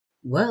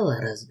Well,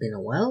 it has been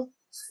a while,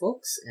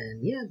 folks,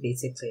 and yeah,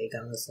 basically I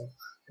got myself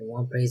the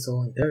one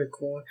appraisal and third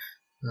core,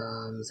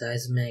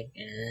 seismic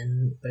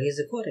and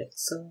basic aquatic.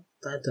 So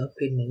time to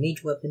upgrade my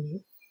mage weapon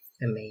here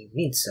and my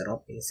mage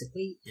setup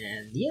basically.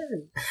 And yeah,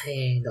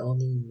 the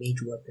only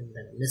mage weapon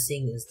that I'm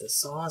missing is the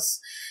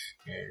sauce,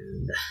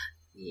 and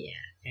yeah,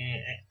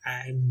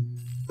 and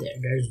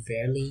there's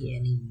barely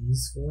any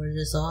use for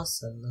the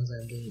sauce unless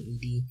I'm doing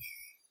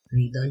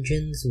ED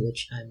dungeons,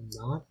 which I'm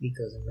not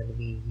because I'm gonna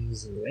be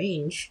using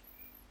range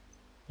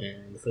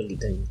and fully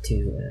done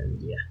too.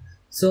 And yeah,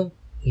 so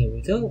here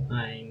we go.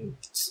 I'm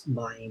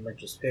buying a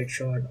bunch of spirit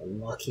shard,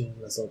 unlocking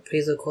muscle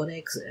appraisal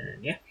codex,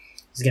 and yeah,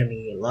 there's gonna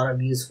be a lot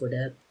of use for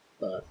that.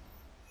 But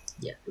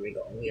yeah, here we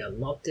go. We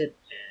unlocked it,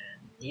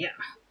 and yeah,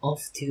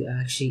 off to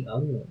actually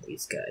unlock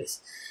these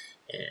guys.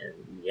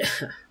 And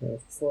yeah,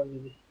 before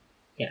we,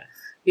 yeah,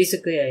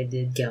 basically I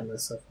did get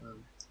myself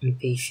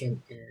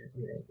impatient and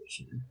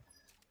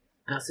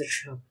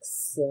aftershock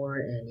 4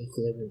 and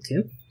equilibrium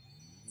 2,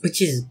 which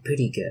is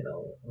pretty good.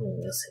 I'll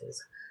say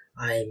is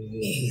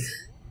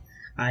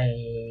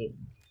I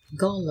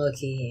got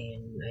lucky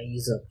and I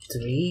used up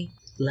 3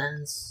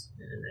 lands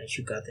and I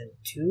should got them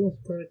 2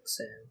 perks,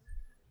 and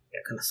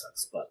yeah, kind of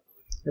sucks, but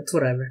that's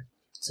whatever.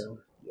 So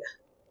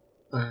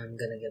yeah, I'm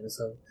gonna get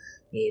myself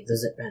a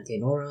Desert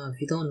Pantheon Aura.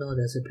 If you don't know,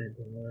 Desert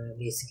Pantheon Aura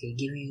basically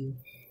give you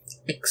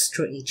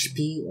extra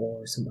HP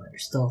or some other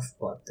stuff,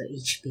 but the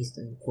HP is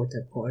the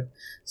important part.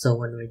 So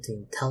when we're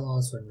doing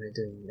Telos, when we're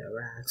doing the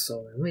racks,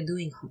 or when we're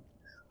doing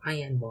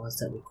high-end boss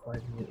that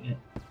require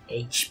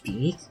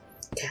HP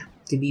cap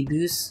to be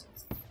boosted,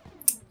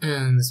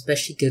 and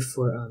especially good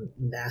for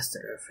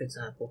Ambassador, for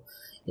example,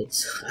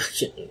 it's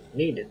actually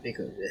needed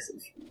because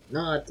if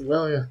not,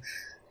 well,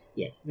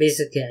 yeah,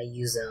 basically I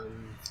use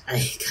I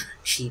kind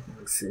of cheap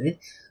on food.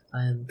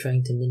 I'm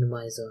trying to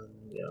minimize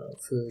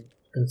food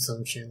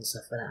consumption,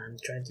 stuff like that. I'm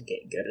trying to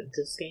get good at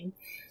this game.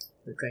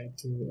 I'm trying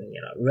to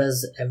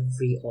res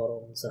every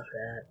auto and stuff like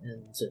that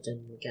and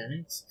certain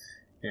mechanics.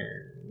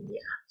 And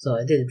yeah, so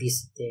I did a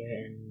piece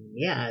there, and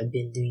yeah, I've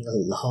been doing a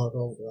lot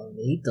of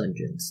elite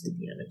dungeons, to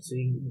be honest,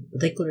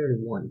 particularly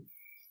one.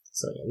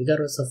 So yeah, we got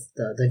ourselves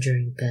the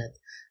dungeon path.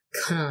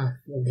 Kinda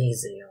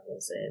amazing, I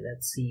will say.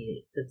 Let's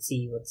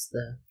see what's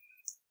the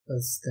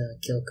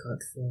kill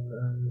cut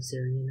for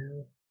Sieryu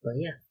now. But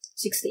yeah,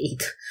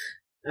 68.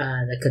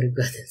 I could have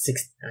gotten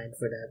 69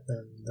 for that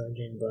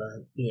dungeon,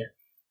 but yeah.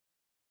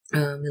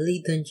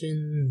 Elite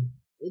dungeon,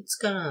 it's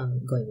kinda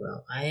going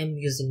well. I am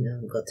using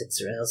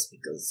Gothic's Rails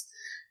because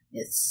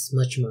it's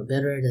much more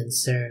better than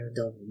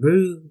Ceradon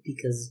Brew,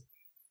 because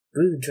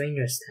Brew drain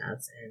your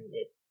stats and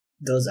it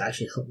does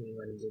actually help me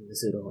when I'm doing the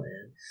pseudo,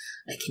 and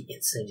I can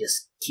instantly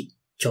just keep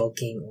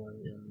choking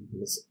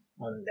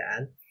on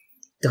that.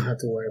 Don't have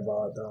to worry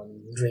about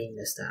draining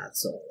the stats,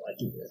 so I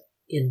can just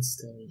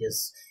instantly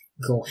just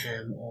go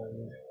ham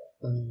on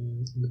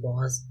the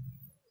boss.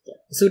 Yeah,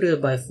 Suda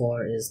by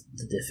far is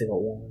the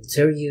difficult one.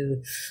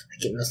 Sieryu, I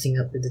keep messing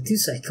up with the 2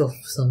 cycle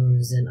for some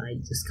reason. I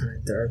just kind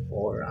of derp,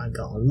 or I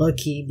got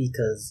unlucky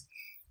because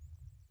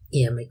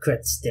yeah, my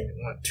crits didn't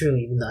want through,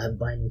 even though I have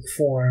binding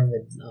 4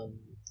 with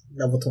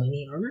level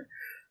 20 armor,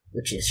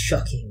 which is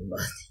shocking.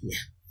 But yeah,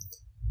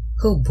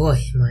 oh boy,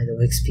 my the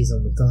XP's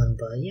on the done.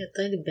 But yeah,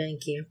 time to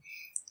bank here,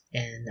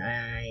 and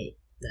I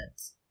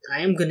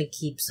am gonna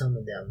keep some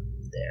of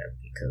them there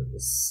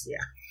because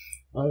yeah,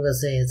 all I'm gonna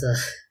say is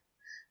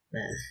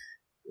man,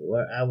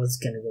 where I was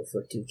gonna go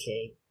for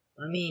 2K.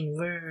 I mean,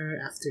 we're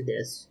after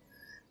this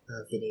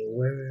video,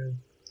 we're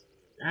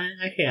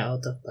actually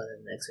I'll talk about it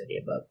in the next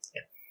video, but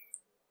yeah.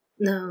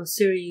 Now,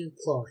 Sieryu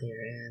Claw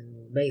here,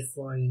 and by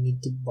far you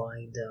need to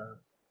buy the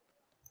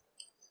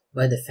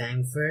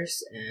Fang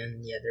first,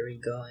 and yeah, there we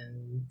go,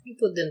 and we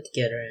put them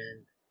together,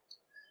 and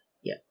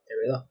yeah, there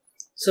we go.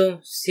 So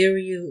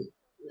Sieryu,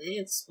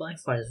 it's by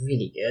far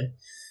really good.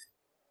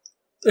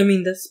 I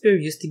mean, that spear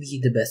used to be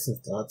the best in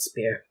thought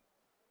spear,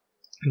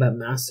 but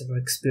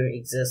Masterwork spear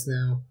exists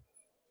now.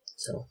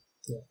 So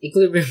yeah,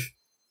 Equilibrium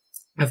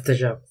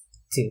Aftershock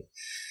 2.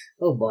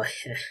 Oh boy,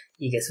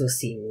 you guys will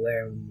see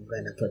where I'm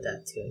gonna put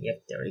that to.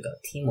 Yep, there we go,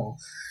 Timo.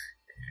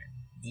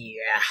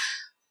 Yeah,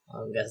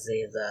 I'm gonna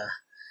say the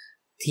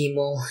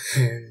Timo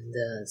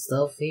and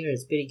stuff here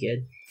is pretty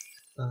good.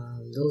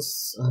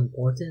 Those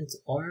portents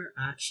are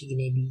actually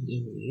gonna be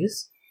in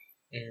use,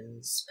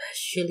 and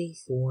especially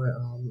for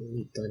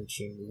Elite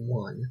Dungeon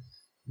 1.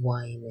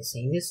 Why am I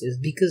saying this? Is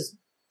because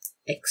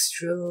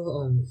extra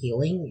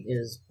healing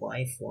is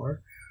by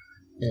far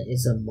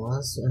is a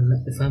must.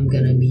 If I'm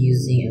gonna be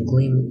using a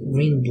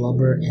green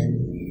blubber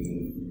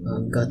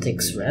and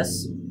Gothic's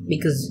Rest,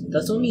 because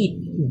that's only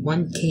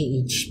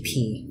 1k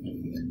HP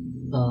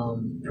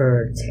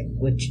per tech,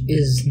 which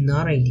is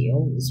not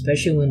ideal,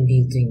 especially when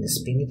we're doing the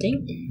spinning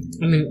thing.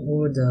 I mean,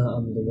 or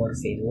the water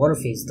phase. Water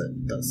phase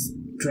does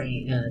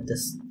drain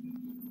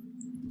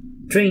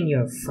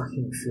your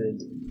fucking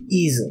food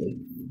easily.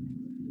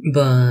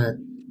 But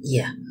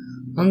yeah,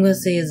 all I'm gonna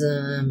say is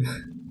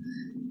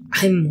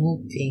I'm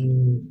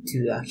hoping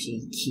to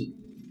actually keep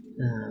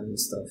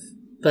stuff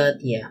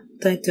But yeah,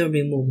 time to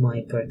remove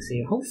my perks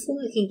here.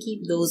 Hopefully I can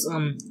keep those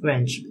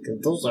wrench because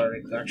those are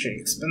actually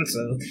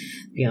expensive,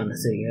 to be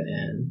honest with you.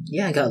 And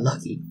yeah, I got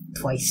lucky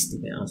twice, to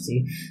be honest with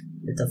you.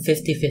 It's a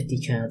 50-50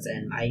 chance,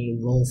 and I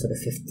roll for the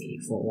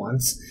 50 for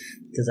once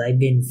because I've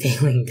been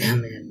failing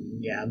them.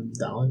 And yeah, I'm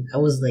down. I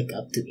was like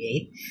up to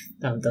 8,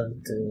 down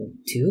to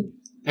 2,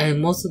 and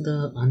most of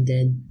the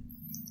undead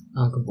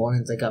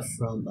components I got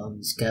from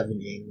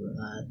scavenging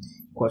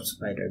corpse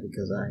spider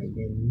because I've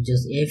been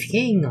just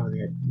AFKing on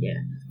it.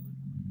 Yeah.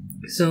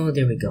 So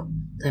there we go.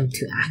 Time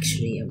to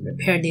actually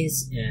repair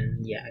this,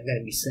 and yeah, I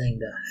gotta be selling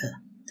the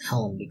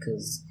helm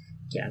because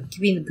yeah, I'm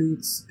keeping the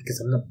boots because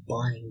I'm not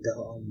buying the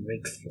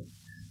rage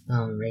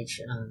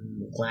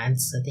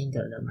glance. I think I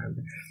don't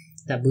remember.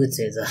 That boots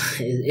is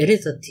it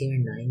is a tier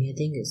 9. I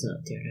think it's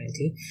not tier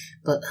 92,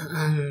 but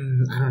I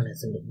don't know.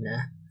 It's a bit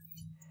nah.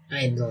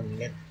 I don't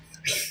need it.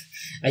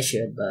 I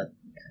should, but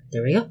yeah,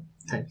 there we go.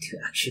 Time to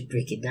actually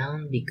break it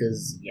down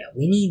because yeah,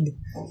 we need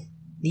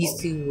these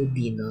two would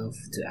be enough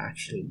to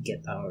actually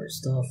get our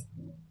stuff.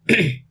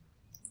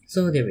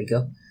 So there we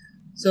go.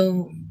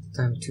 So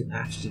time to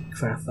actually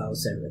craft out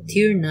a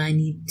tier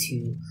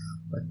 92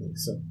 weapon.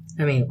 So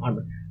I mean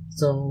armor.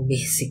 So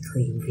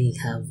basically we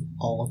have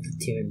all the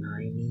tier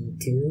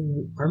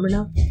 92 armor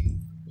now.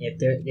 If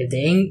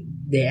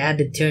they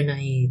added tier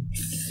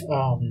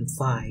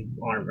 95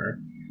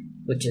 armor,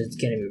 which is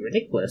gonna be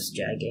ridiculous,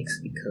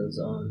 Jagex, because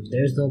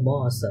there's no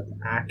boss that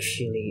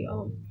actually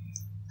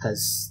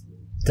that's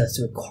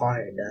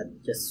required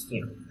that just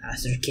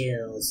faster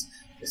kills,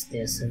 just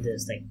this and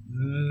this. Like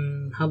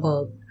how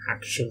about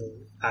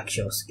actual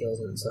skills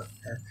and stuff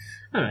like that?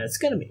 I don't know, it's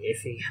gonna be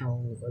iffy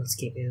how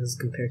Runescape is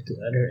compared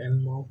to other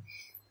MMO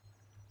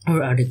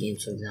or other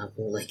games, for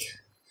example. Like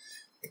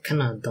they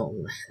kinda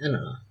don't, I don't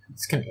know,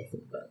 it's kinda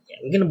iffy. But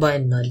yeah, we're gonna buy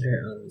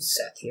another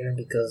set here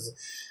because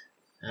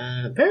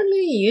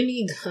apparently you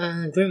need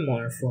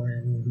Grimoire for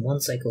one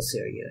cycle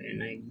Sieryu,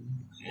 and I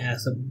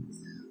asked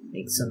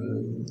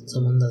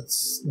someone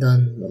that's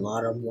done a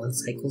lot of one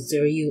cycle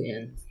Sieryu,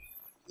 and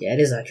yeah, it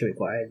is actually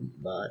required,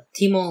 but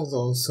Timo is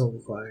also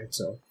required.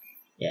 So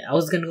yeah, I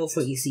was gonna go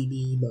for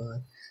ECB,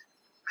 but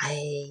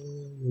I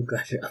would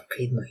rather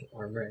upgrade my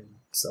armor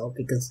and stuff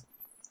because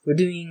we're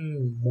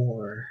doing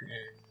more,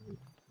 and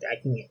I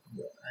can get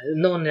more.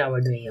 Knowing that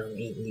we're doing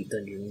 8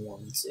 dungeon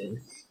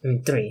soon, I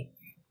mean 3.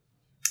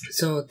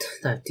 So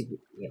time to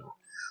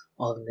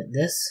augment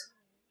this.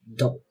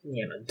 Don't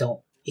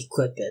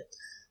equip it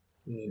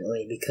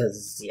immediately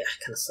because yeah, it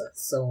kind of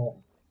sucks.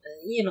 So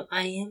I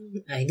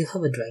do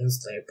have a Dragon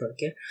Slayer perk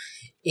here.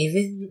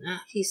 Even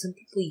actually, some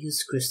people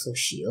use crystal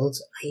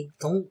shields. I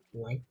don't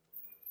like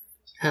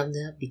have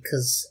that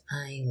because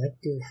I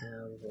like to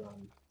have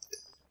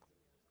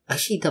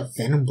actually the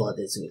Venom Blood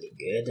is really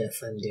good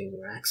if I'm doing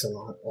racks a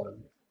lot or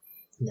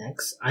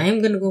next. I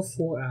am gonna go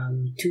for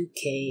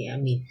 2k. I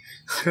mean,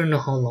 I don't know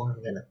how long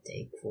I'm gonna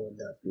take for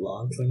the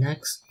log for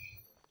next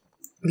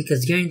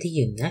because guarantee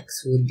you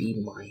next would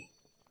be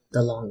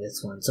the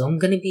longest one. So I'm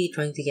gonna be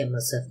trying to get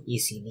myself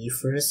ECD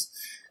first,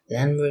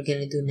 then we're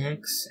gonna do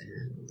next,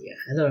 and yeah,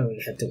 I don't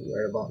really have to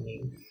worry about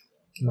making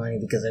money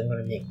because I'm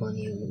gonna make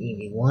money on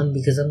EV1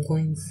 because I'm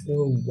going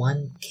for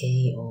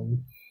 1k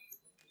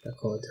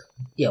called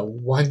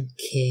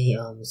 1k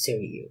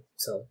Sieryu.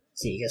 So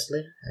see you guys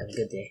later. Have a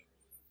good day.